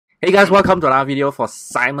Hey guys, welcome to another video for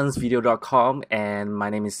simonsvideo.com, and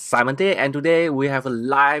my name is Simon Day, and today we have a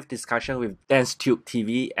live discussion with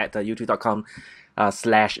DansTubeTV at youtube.com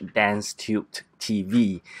slash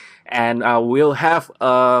DansTubeTV, and we'll have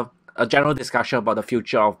a general discussion about the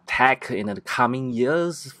future of tech in the coming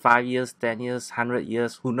years, 5 years, 10 years, 100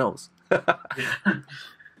 years, who knows.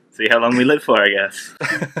 See how long we live for, I guess.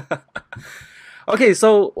 Okay,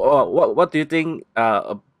 so what do you think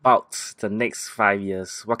about the next 5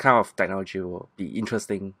 years? What kind of technology will be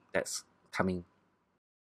interesting that's coming?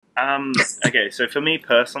 Okay, so for me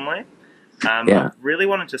personally, I really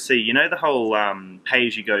wanted to see, you know, the whole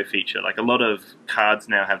pay-as-you-go feature. Like a lot of cards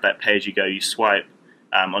now have that pay-as-you-go. You swipe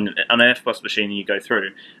on an FPOS machine and you go through.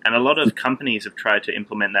 And a lot of companies have tried to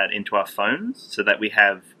implement that into our phones so that we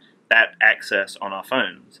have that access on our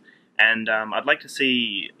phones. And I'd like to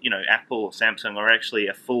see, you know, Apple or Samsung or actually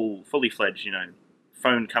a fully fledged, you know,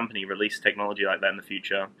 phone company release technology like that in the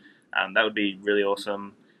future. That would be really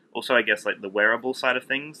awesome. Also, I guess like the wearable side of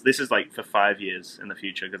things. This is like for 5 years in the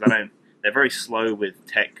future because they're very slow with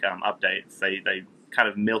tech updates. They kind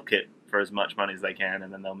of milk it for as much money as they can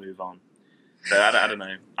and then they'll move on. So I don't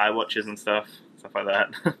know, iWatches and stuff like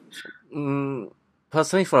that.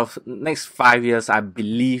 Personally, for the next 5 years, I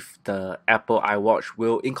believe the Apple iWatch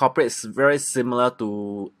will incorporate very similar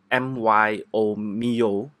to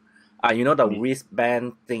Mio. You know the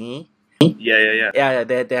wristband thingy? Yeah,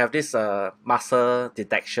 they have this muscle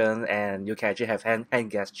detection, and you can actually have hand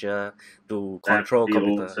gesture to control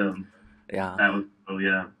computer. Awesome. Yeah.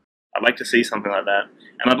 I'd like to see something like that.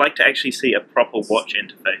 And I'd like to actually see a proper watch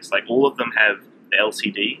interface. Like all of them have the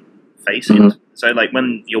LCD face so like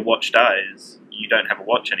when your watch dies, you don't have a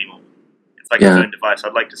watch anymore. It's like its own device.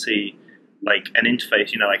 I'd like to see like an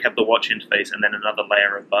interface, you know, like have the watch interface and then another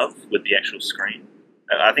layer above with the actual screen.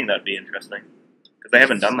 I think that'd be interesting because they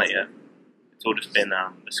haven't done that yet. It's all just been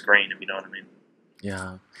the screen, if you know what I mean.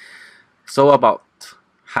 Yeah. So about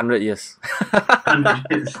 100 years. 100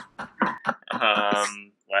 years.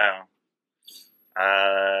 Wow.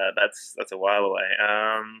 That's a while away.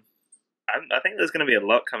 I think there's going to be a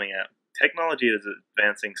lot coming out. Technology is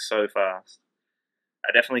advancing so fast.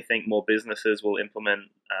 I definitely think more businesses will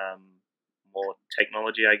implement more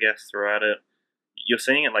technology, I guess, throughout it. You're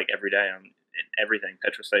seeing it like every day in everything,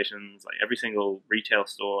 petrol stations, like every single retail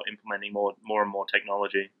store implementing more and more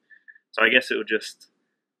technology. So I guess it would just,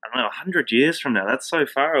 I don't know, 100 years from now, that's so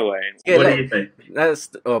far away. Yeah, what do you think? Let's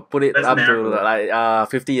put it up to like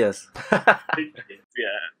 50 years. 50 years.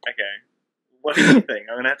 Yeah, okay. What do you think?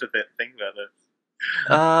 I'm going to have to think about this.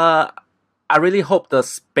 I really hope the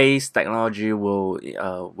space technology will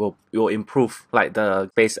improve, like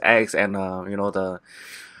the SpaceX and you know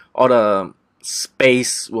all the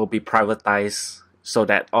space will be privatized so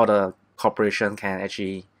that all the corporation can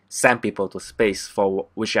actually send people to space for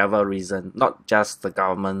whichever reason, not just the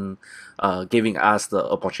government giving us the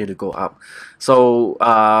opportunity to go up. So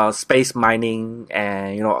space mining,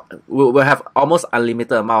 and you know we'll have almost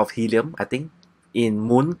unlimited amount of helium, I think, in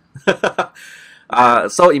moon.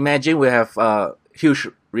 So imagine we have a huge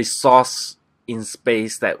resource in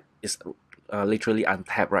space that is literally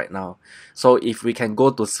untapped right now. So if we can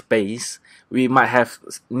go to space, we might have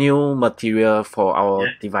new material for our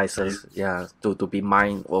devices, to be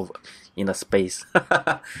mined over in the space.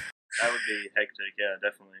 That would be hectic, yeah,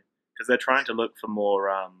 definitely. Because they're trying to look for more,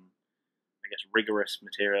 I guess, rigorous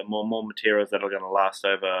material, more materials that are going to last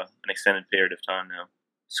over an extended period of time now.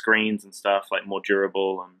 Screens and stuff, like more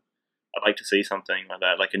durable, and I'd like to see something like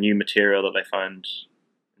that, like a new material that they find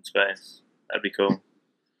in space. That'd be cool.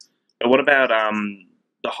 But what about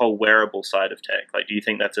the whole wearable side of tech? Like, do you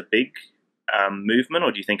think that's a big movement,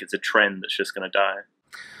 or do you think it's a trend that's just going to die?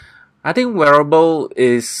 I think wearable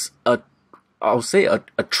is I'll say a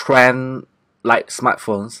trend like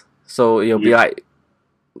smartphones. So it'll be like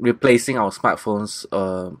replacing our smartphones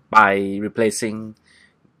by replacing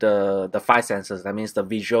the five senses. That means the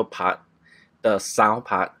visual part, the sound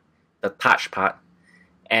part, the touch part,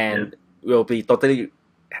 and will be totally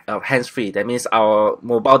hands-free. That means our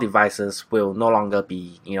mobile devices will no longer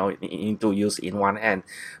be, you know, into use in one hand,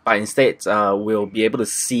 but instead we'll be able to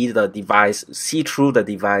see the device, see through the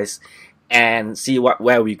device, and see where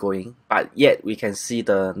we're going. But yet we can see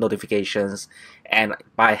the notifications, and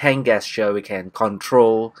by hand gesture we can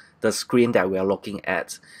control the screen that we are looking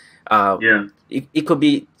at. It could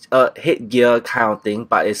be a headgear kind of thing,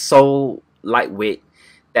 but it's so lightweight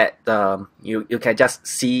that you can just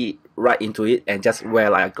see right into it and just wear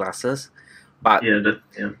like glasses. But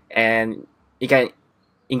and you can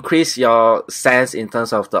increase your sense in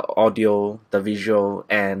terms of the audio, the visual,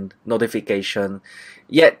 and notification.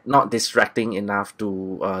 yet not distracting enough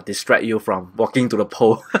to distract you from walking to the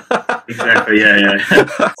pole. Exactly,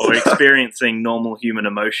 yeah. Or experiencing normal human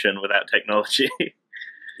emotion without technology.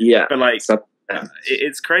 Yeah. But like,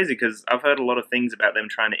 it's crazy because I've heard a lot of things about them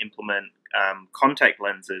trying to implement contact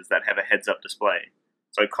lenses that have a heads-up display.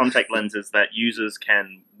 So contact lenses that users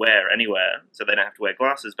can wear anywhere, so they don't have to wear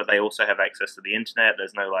glasses, but they also have access to the internet.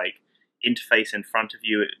 There's no like interface in front of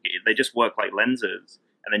you. They just work like lenses,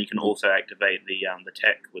 and then you can also activate the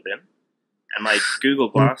tech within. And like Google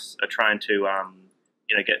Glass are trying to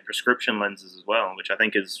get prescription lenses as well, which I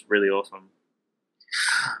think is really awesome.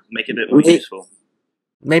 Make it a bit more useful.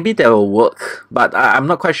 Maybe they will work, but I'm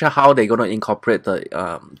not quite sure how they're going to incorporate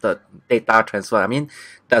the data transfer. I mean,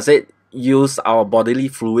 does it use our bodily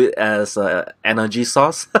fluid as an energy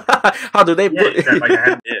source? How do they put it? Like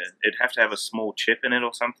it'd have to have a small chip in it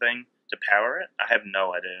or something to power it. I have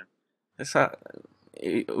no idea.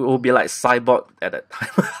 It will be like cyborg at that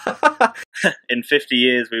time. In 50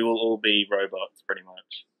 years, we will all be robots, pretty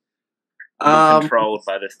much. Controlled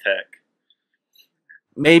by this tech.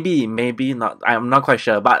 Maybe not. I'm not quite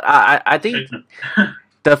sure, but I think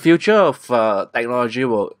the future of technology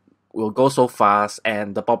will go so fast,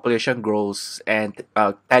 and the population grows, and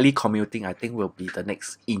telecommuting I think will be the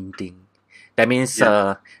next in thing. That means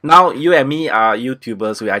now you and me are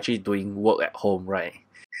YouTubers. We're actually doing work at home, right?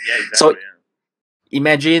 Yeah, exactly. So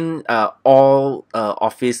imagine all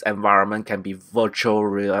office environment can be virtual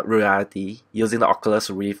reality using the Oculus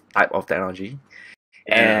Rift type of technology.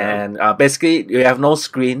 And basically you have no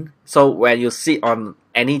screen, so when you sit on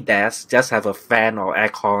any desk, just have a fan or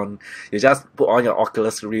aircon, you just put on your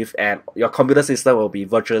Oculus Rift and your computer system will be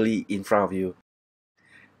virtually in front of you.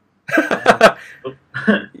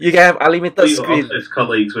 You can have unlimited screen. Office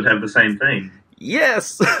colleagues would have the same thing.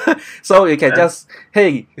 Yes. So you can just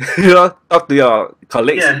talk to your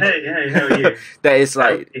colleagues. Yeah, hey, how are you? That is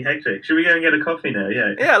like hectic. Should we go and get a coffee now?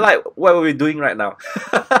 Yeah. Yeah, like what are we doing right now?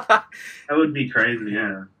 That would be crazy,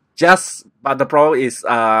 yeah. But the problem is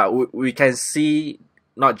we can see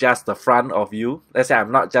not just the front of you. Let's say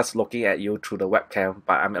I'm not just looking at you through the webcam,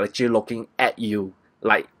 but I'm actually looking at you,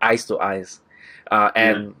 like eyes to eyes.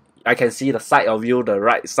 And I can see the side of you, the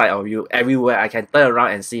right side of you, everywhere. I can turn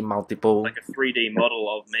around and see multiple... Like a 3D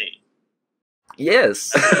model of me.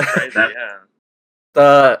 Yes. Crazy, yeah.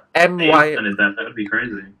 The MY... That would be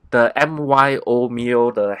crazy. The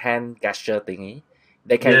MYO, the hand gesture thingy,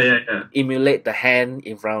 they can emulate the hand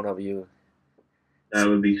in front of you. That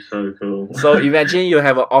would be so cool. So imagine you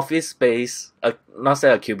have an office space, not say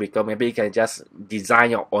a cubicle, maybe you can just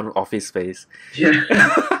design your own office space. Yeah.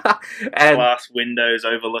 And glass windows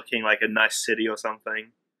overlooking like a nice city or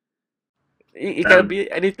something. It can be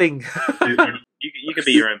anything. You could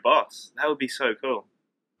be your own boss. That would be so cool.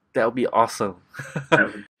 That would be awesome.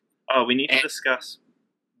 Oh, we need to discuss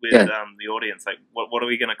with the audience, like what are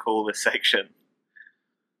we going to call this section?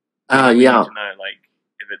 We need to know, like,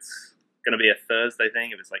 if it's going to be a Thursday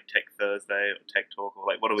thing, if it's like Tech Thursday or Tech Talk, or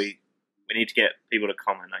like, what do we need to get people to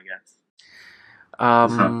comment, I guess.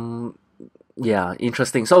 Yeah,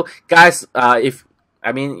 interesting. So guys, if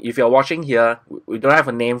you're watching here, we don't have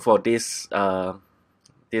a name for this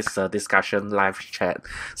discussion live chat,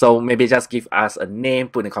 so maybe just give us a name,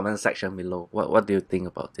 put in the comment section below. What do you think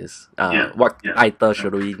about this? What title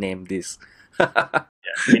should we name this?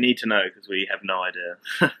 We need to know because we have no idea.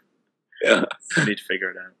 We need to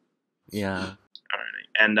figure it out. Yeah. Alright.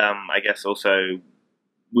 And I guess also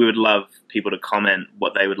we would love people to comment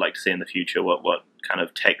what they would like to see in the future, what kind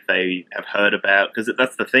of tech they have heard about, because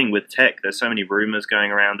that's the thing with tech. There's so many rumors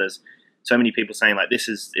going around. There's so many people saying like this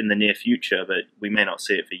is in the near future, but we may not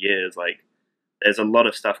see it for years. Like there's a lot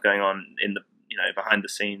of stuff going on in the behind the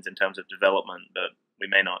scenes in terms of development, but we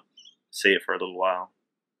may not see it for a little while.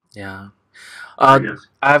 Yeah.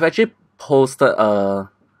 I've actually posted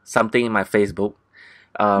something in my Facebook,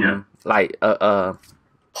 like a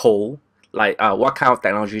poll, like what kind of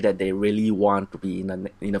technology that they really want to be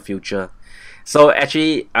in the future. So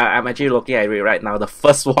actually, I'm actually looking at it right now. The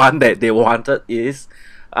first one that they wanted is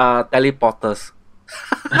teleporters.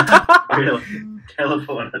 Really?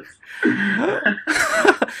 Teleporters.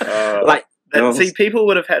 See, people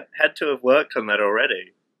would have had to have worked on that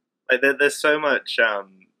already. Like there's so much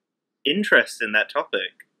interest in that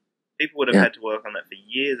topic. People would have had to work on that for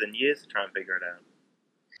years and years to try and figure it out.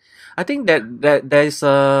 I think that there's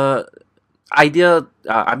a idea.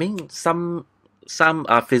 I mean, some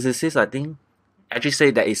physicists, I think, actually say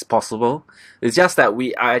that it's possible. It's just that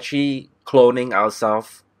we are actually cloning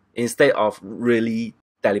ourselves instead of really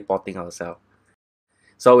teleporting ourselves.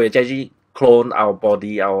 So we actually clone our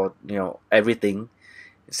body, our everything,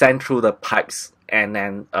 send through the pipes, and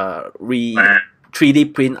then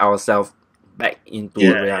 3D print ourselves back into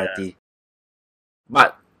reality.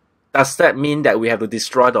 But does that mean that we have to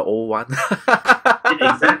destroy the old one?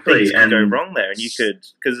 Exactly. Things could go wrong there, and you could,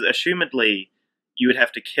 because assumedly you would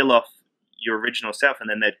have to kill off your original self, and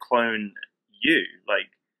then they'd clone you.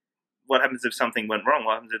 Like, what happens if something went wrong?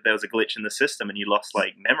 What happens if there was a glitch in the system and you lost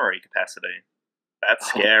like memory capacity? That's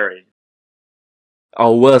scary.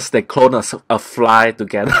 Or worse, they clone a fly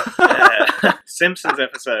together. Yeah. Simpsons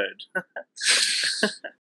episode.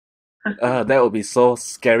 That would be so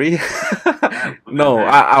scary. No,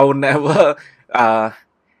 I will never.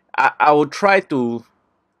 I will try to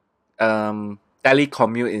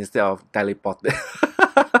telecommute instead of teleport.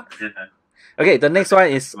 Okay, the next one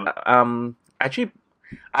is actually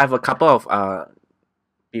I have a couple of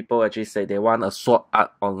people actually say they want a Sword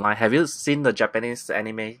Art Online. Have you seen the Japanese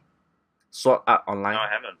anime Sword Art Online? No, I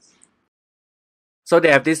haven't. So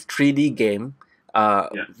they have this 3D game,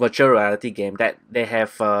 virtual reality game that they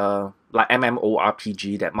have like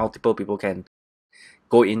MMORPG that multiple people can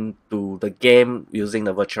go into the game using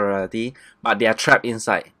the virtual reality, but they are trapped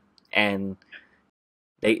inside and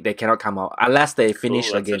they cannot come out unless they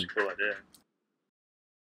finish the game. That's such a cool idea.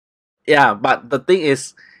 Yeah, but the thing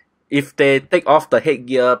is, if they take off the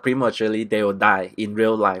headgear prematurely, they will die in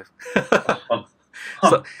real life.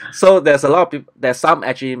 So there's a lot of people. There's some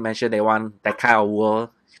actually mention they want that kind of world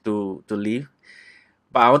to live,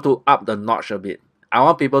 but I want to up the notch a bit. I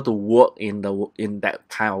want people to work in that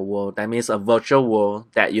kind of world. That means a virtual world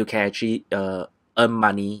that you can actually earn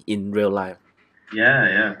money in real life.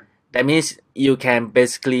 Yeah. That means you can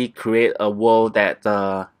basically create a world that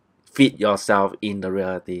fit yourself in the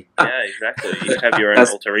reality. Yeah, exactly. You have your own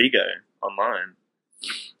alter ego online.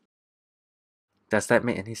 Does that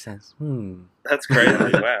make any sense? That's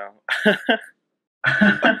crazy. Wow.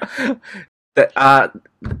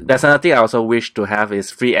 That's another thing I also wish to have is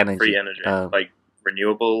free energy. Free energy, like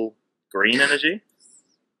renewable green energy.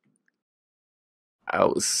 I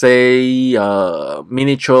would say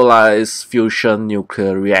miniaturized fusion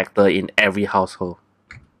nuclear reactor in every household.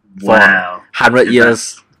 Wow. 100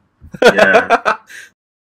 years. Yeah.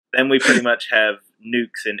 Then we pretty much have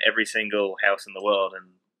nukes in every single house in the world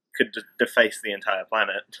and could deface the entire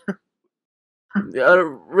planet. It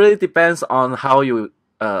really depends on how you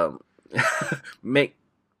make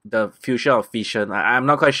the fusion or fission. I'm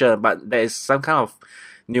not quite sure, but there is some kind of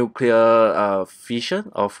nuclear fission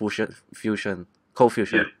or fusion,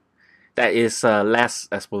 co-fusion that is less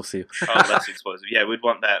explosive. Less explosive. Yeah, we'd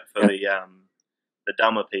want that for the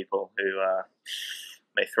dumber people who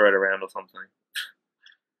may throw it around or something.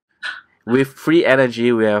 With free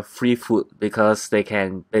energy, we have free food because they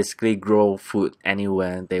can basically grow food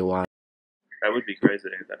anywhere they want. That would be crazy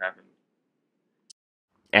if that happened.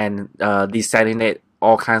 And desalinate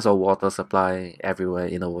all kinds of water supply everywhere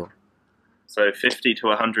in the world. So 50 to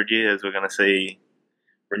 100 years, we're going to see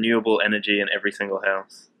renewable energy in every single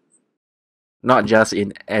house. Not just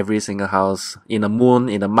in every single house, in the moon,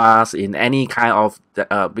 in the Mars, in any kind of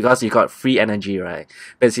because you got free energy, right?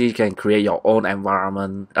 Basically, you can create your own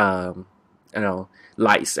environment,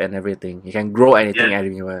 lights and everything. You can grow anything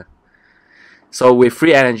anywhere. So with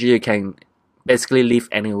free energy, you can basically live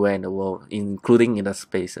anywhere in the world, including in the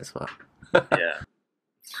space as well. Yeah.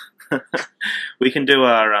 We can do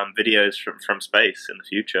our videos from space in the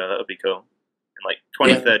future. That would be cool. In like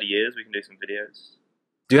 20, 30 years, we can do some videos.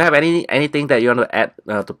 Do you have anything that you want to add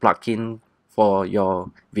to plug in for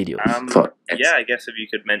your videos? Yeah, I guess if you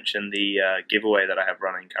could mention the giveaway that I have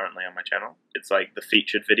running currently on my channel. It's like the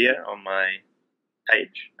featured video on my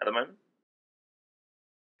page at the moment.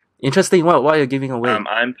 Interesting. What are you giving away?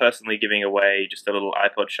 I'm personally giving away just a little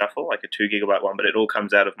iPod Shuffle, like a 2GB one, but it all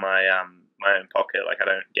comes out of my my own pocket. Like I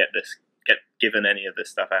don't get given any of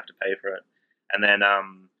this stuff. I have to pay for it. And then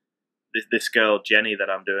this girl Jenny that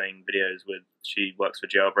I'm doing videos with, she works for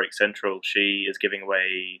Jailbreak Central. She is giving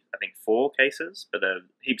away I think 4 cases, but they're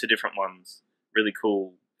heaps of different ones. Really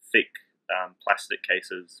cool, thick plastic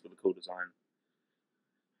cases with a cool design.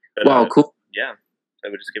 But, wow, cool. Yeah,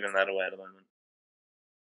 so we're just giving that away at the moment.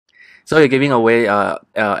 So you're giving away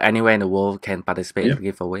anywhere in the world can participate in the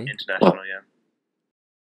giveaway? International, yeah.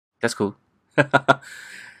 That's cool.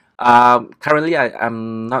 Currently,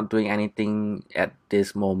 I'm not doing anything at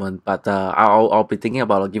this moment, but I'll be thinking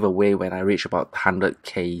about a giveaway when I reach about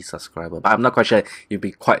 100k subscriber. But I'm not quite sure. You'll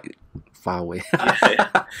be quite far away.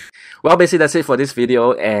 Well, basically that's it for this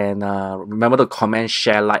video, and remember to comment,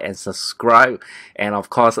 share, like, and subscribe. And of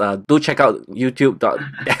course, do check out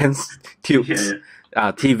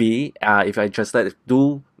youtube.DansTubeTV. If you're interested,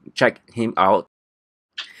 do check him out.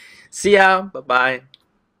 See ya. Bye bye.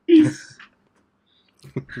 Peace.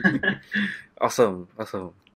 Awesome.